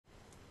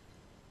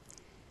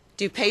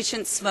Do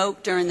patients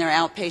smoke during their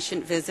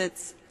outpatient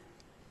visits?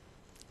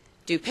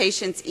 Do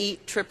patients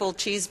eat triple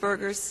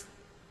cheeseburgers?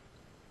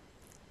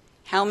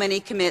 How many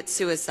commit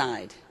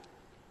suicide?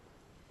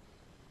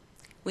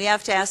 We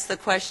have to ask the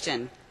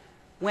question,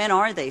 when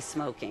are they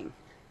smoking?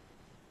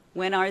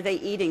 When are they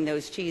eating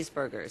those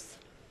cheeseburgers?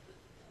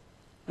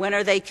 When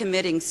are they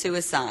committing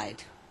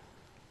suicide?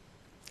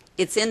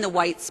 It's in the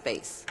white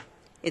space.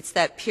 It's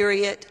that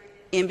period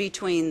in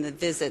between the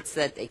visits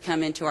that they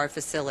come into our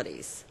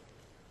facilities.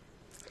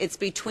 It's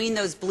between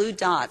those blue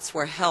dots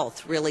where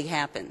health really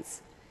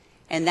happens.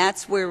 And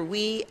that's where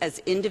we as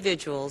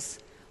individuals,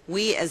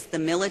 we as the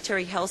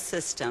military health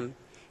system,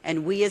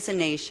 and we as a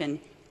nation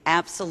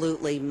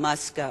absolutely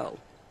must go.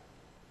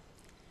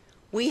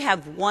 We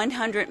have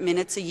 100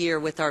 minutes a year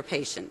with our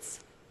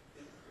patients.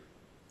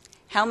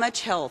 How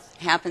much health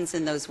happens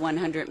in those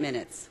 100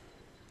 minutes?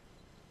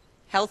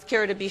 Health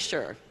care to be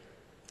sure,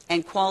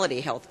 and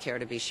quality health care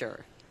to be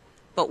sure.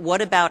 But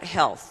what about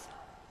health?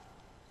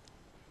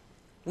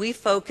 We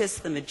focus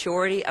the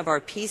majority of our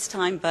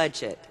peacetime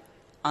budget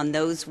on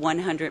those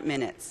 100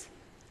 minutes.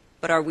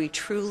 But are we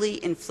truly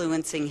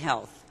influencing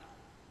health?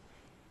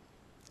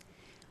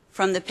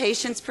 From the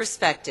patient's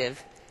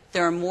perspective,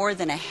 there are more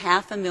than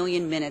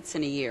 500,000 minutes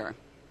in a year.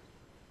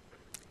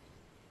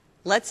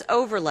 Let's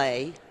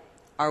overlay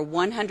our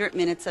 100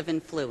 minutes of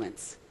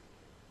influence.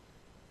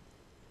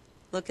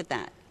 Look at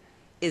that.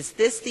 Is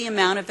this the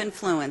amount of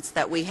influence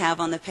that we have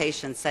on the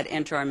patients that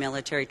enter our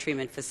military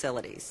treatment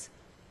facilities?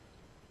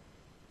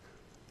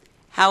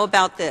 How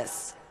about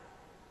this?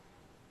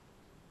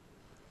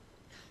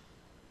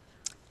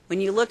 When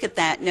you look at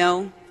that,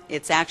 no,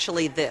 it's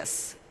actually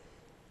this.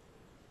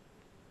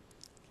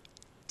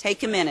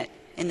 Take a minute.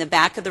 In the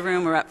back of the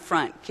room or up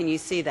front, can you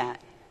see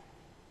that?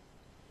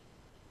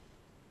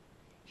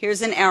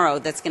 Here's an arrow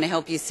that's going to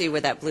help you see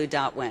where that blue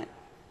dot went.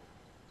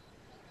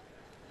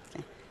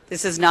 Okay.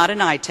 This is not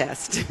an eye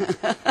test.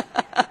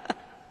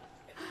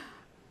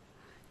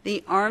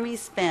 The Army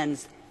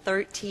spends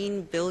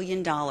 $13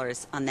 billion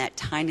on that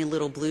tiny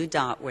little blue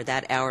dot where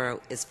that arrow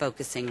is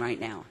focusing right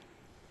now.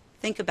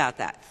 Think about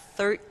that.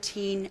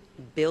 $13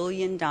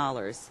 billion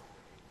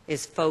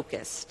is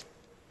focused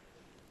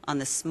on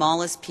the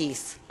smallest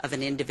piece of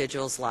an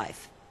individual's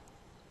life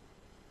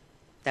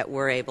that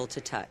we're able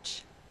to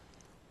touch.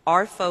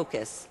 Our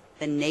focus,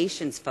 the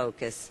nation's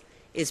focus,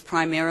 is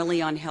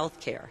primarily on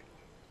health care.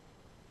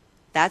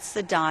 That's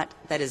the dot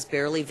that is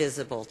barely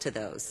visible to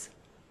those.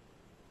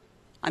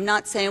 I'm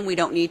not saying we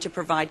don't need to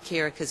provide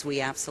care, because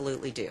we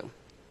absolutely do.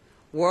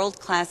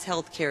 World-class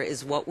health care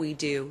is what we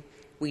do.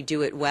 We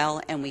do it well,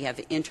 and we have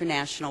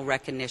international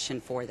recognition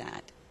for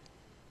that.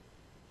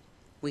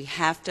 We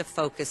have to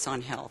focus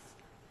on health.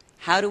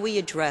 How do we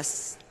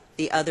address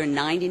the other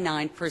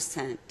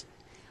 99%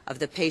 of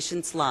the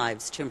patients'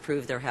 lives to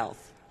improve their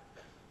health?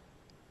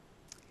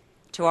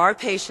 To our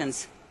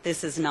patients,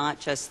 this is not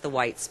just the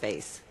white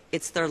space.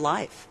 It's their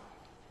life.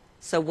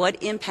 So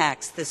what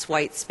impacts this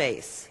white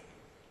space?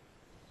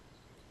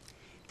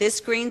 This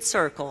green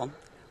circle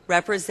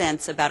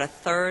represents about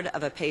 1/3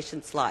 of a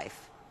patient's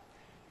life.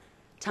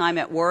 Time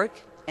at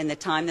work and the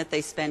time that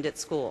they spend at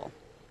school.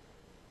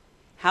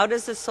 How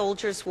does a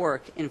soldier's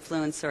work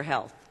influence their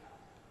health?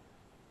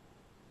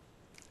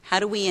 How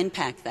do we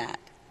impact that?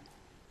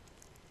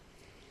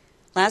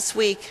 Last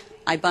week,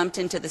 I bumped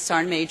into the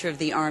Sergeant Major of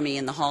the Army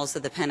in the halls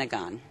of the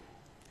Pentagon.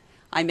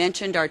 I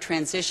mentioned our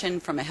transition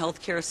from a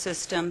healthcare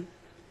system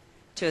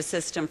to a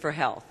system for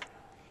health.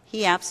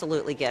 He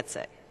absolutely gets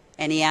it,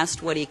 and he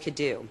asked what he could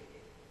do.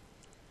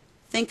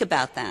 Think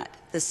about that.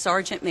 The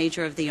Sergeant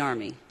Major of the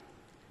Army,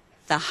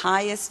 the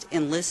highest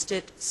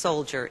enlisted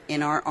soldier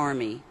in our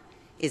Army,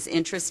 is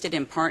interested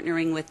in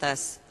partnering with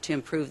us to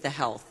improve the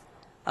health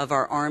of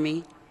our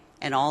Army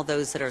and all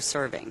those that are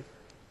serving.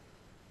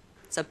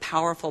 It's a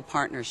powerful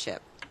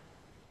partnership.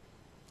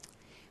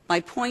 My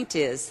point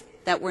is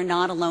that we're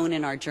not alone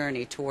in our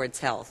journey towards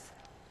health.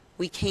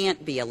 We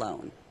can't be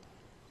alone.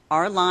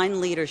 Our line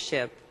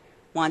leadership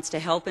wants to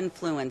help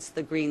influence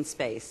the green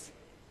space.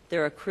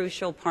 They're a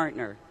crucial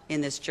partner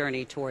in this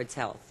journey towards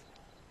health.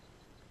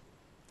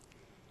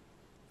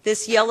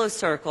 This yellow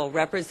circle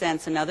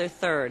represents another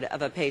 1/3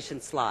 of a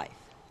patient's life: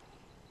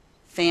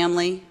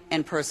 family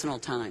and personal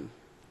time.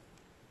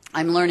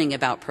 I'm learning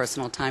about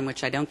personal time,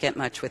 which I don't get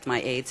much with my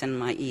aides and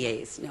my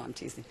EAs. No, I'm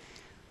teasing.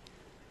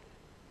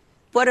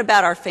 What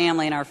about our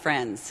family and our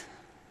friends?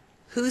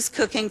 Who's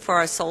cooking for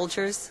our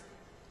soldiers?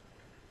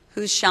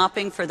 Who's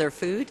shopping for their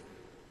food?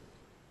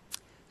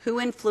 Who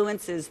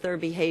influences their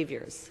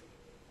behaviors?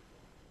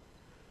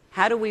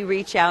 How do we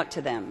reach out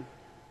to them?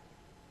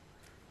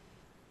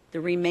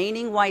 The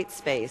remaining white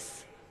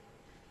space,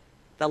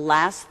 the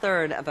last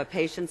 1/3 of a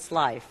patient's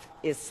life,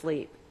 is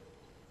sleep.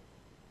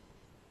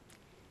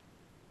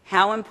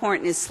 How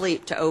important is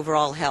sleep to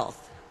overall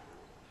health?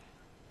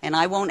 And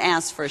I won't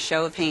ask for a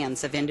show of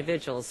hands of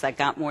individuals that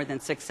got more than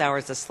 6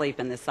 hours of sleep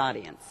in this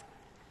audience.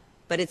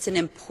 But it's an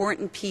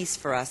important piece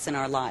for us in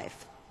our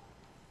life.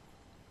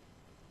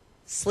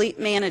 Sleep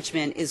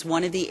management is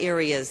one of the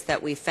areas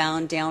that we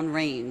found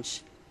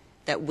downrange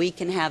that we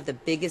can have the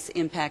biggest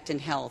impact in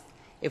health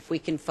if we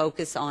can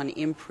focus on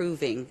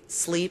improving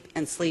sleep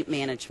and sleep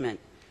management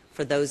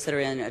for those that are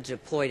in a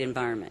deployed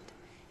environment.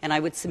 And I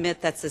would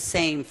submit that's the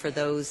same for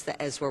those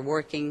that, as we're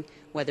working,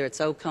 whether it's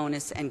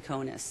OCONUS and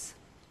CONUS.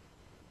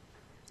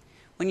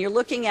 When you're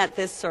looking at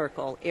this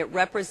circle, it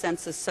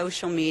represents the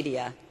social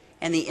media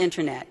and the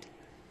internet.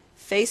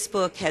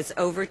 Facebook has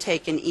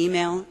overtaken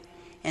email,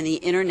 and the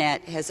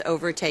internet has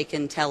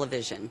overtaken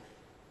television.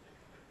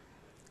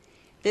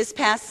 This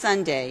past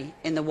Sunday,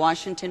 in the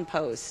Washington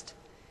Post,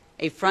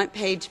 a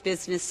front-page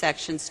business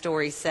section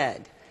story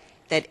said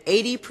that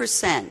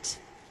 80%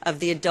 of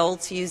the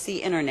adults use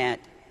the internet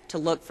to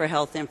look for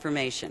health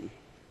information.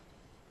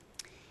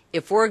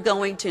 If we're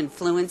going to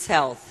influence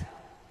health,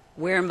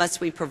 where must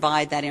we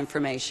provide that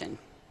information?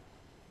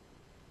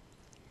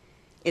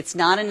 It's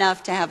not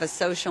enough to have a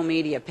social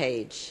media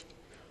page.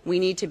 We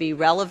need to be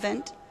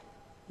relevant,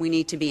 we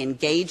need to be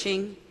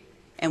engaging,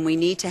 and we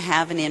need to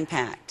have an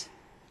impact.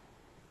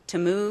 To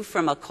move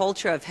from a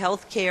culture of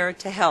health care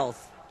to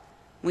health,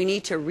 we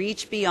need to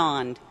reach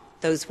beyond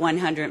those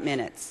 100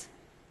 minutes.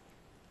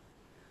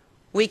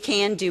 We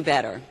can do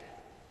better.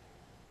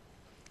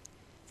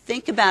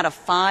 Think about a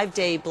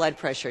 5-day blood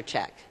pressure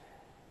check.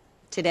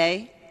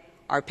 Today,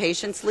 our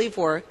patients leave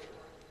work,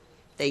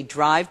 they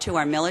drive to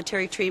our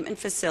military treatment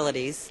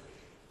facilities,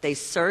 they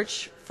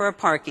search for a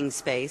parking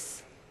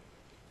space,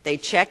 they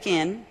check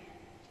in,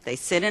 they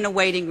sit in a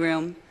waiting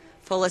room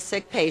full of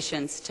sick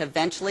patients to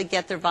eventually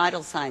get their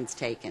vital signs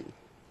taken.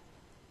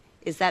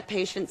 Is that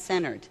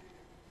patient-centered?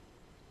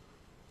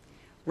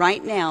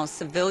 Right now,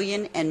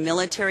 civilian and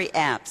military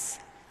apps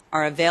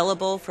are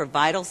available for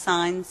vital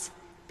signs,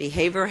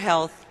 behavioral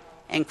health,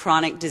 and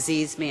chronic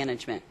disease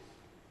management.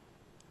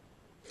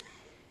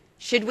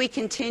 Should we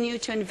continue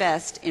to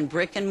invest in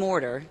brick and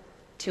mortar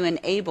to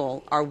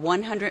enable our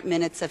 100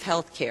 minutes of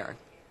health care?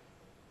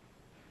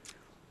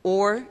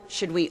 Or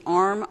should we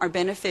arm our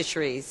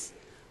beneficiaries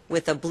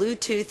with a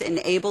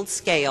Bluetooth-enabled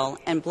scale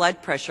and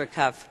blood pressure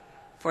cuff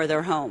for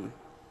their home?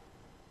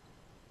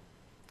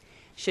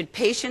 Should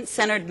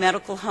patient-centered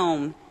medical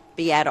home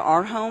be at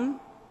our home,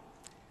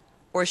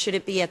 or should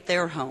it be at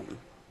their home?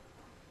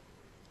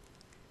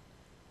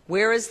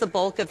 Where is the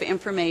bulk of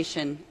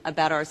information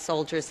about our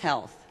soldiers'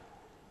 health?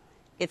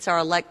 It's our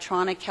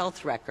electronic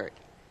health record,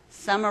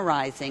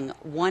 summarizing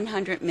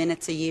 100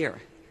 minutes a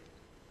year.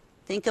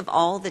 Think of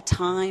all the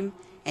time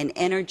and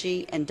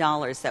energy and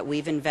dollars that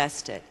we've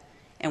invested,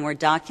 and we're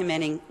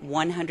documenting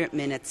 100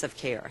 minutes of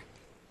care.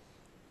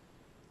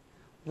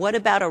 What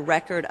about a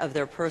record of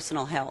their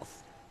personal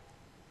health?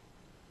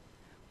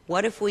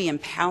 What if we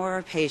empower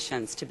our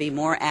patients to be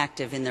more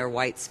active in their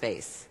white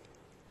space?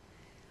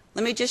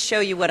 Let me just show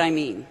you what I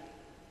mean.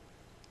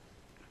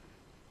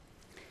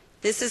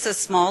 This is a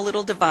small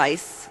little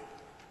device,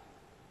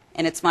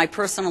 and it's my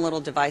personal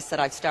little device that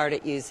I've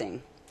started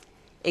using.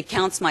 It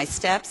counts my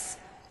steps,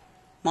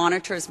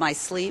 monitors my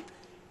sleep,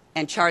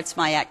 and charts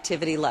my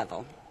activity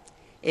level.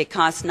 It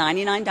costs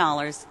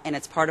 $99, and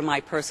it's part of my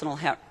personal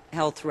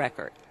health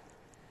record.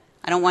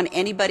 I don't want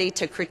anybody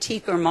to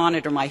critique or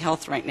monitor my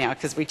health right now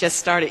because we just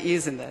started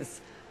using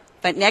this.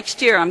 But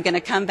next year I'm going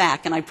to come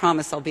back, and I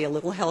promise I'll be a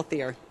little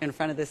healthier in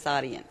front of this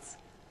audience.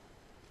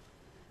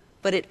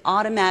 But it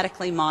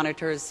automatically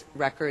monitors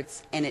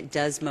records, and it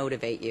does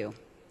motivate you.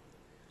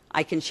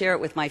 I can share it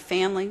with my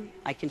family,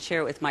 I can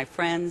share it with my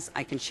friends,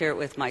 I can share it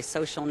with my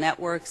social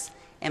networks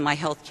and my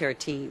healthcare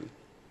team.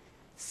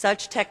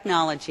 Such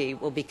technology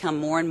will become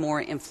more and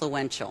more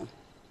influential.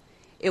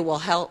 It will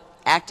help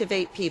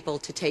activate people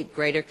to take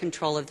greater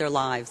control of their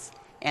lives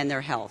and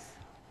their health.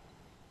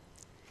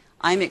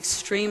 I'm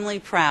extremely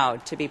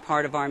proud to be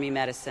part of Army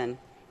medicine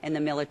and the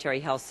military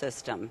health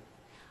system.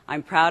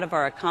 I'm proud of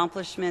our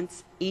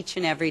accomplishments each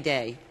and every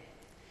day.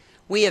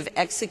 We have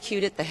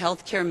executed the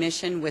healthcare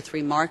mission with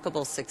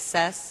remarkable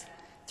success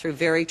through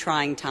very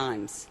trying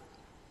times.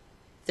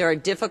 There are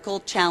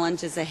difficult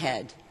challenges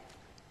ahead,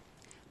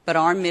 but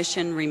our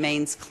mission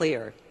remains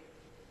clear: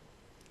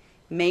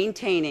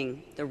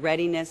 maintaining the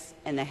readiness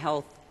and the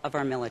health of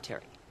our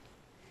military.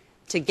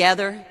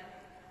 Together,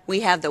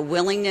 we have the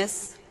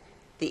willingness,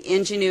 the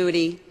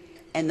ingenuity,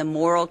 and the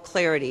moral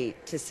clarity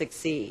to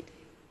succeed.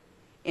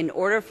 In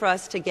order for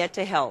us to get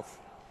to health,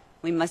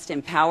 we must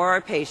empower our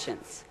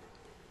patients,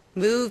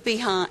 move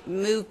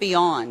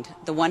beyond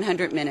the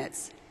 100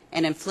 minutes,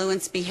 and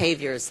influence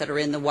behaviors that are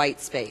in the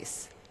white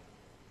space.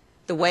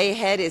 The way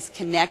ahead is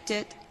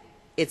connected,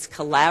 it's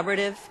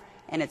collaborative,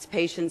 and it's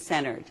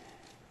patient-centered.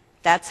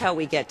 That's how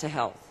we get to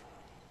health.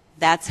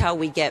 That's how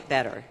we get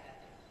better.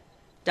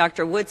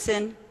 Dr.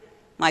 Woodson,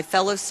 my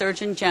fellow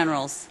Surgeon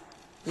Generals,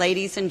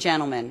 ladies and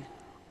gentlemen,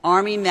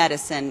 Army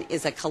medicine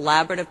is a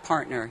collaborative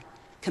partner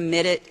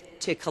committed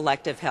to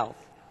collective health.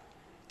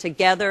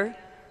 Together,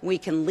 we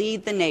can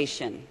lead the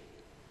nation.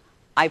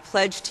 I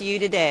pledge to you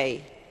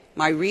today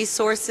my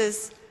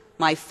resources,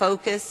 my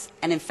focus,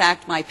 and in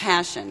fact my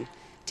passion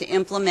to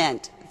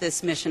implement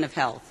this mission of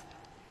health.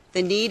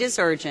 The need is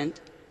urgent.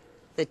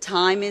 The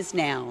time is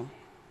now.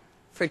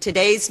 For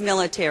today's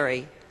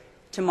military,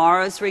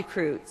 tomorrow's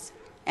recruits,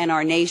 and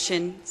our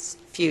nation's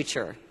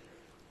future.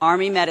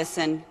 Army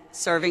medicine,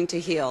 serving to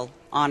heal,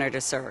 honor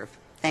to serve.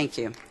 Thank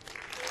you.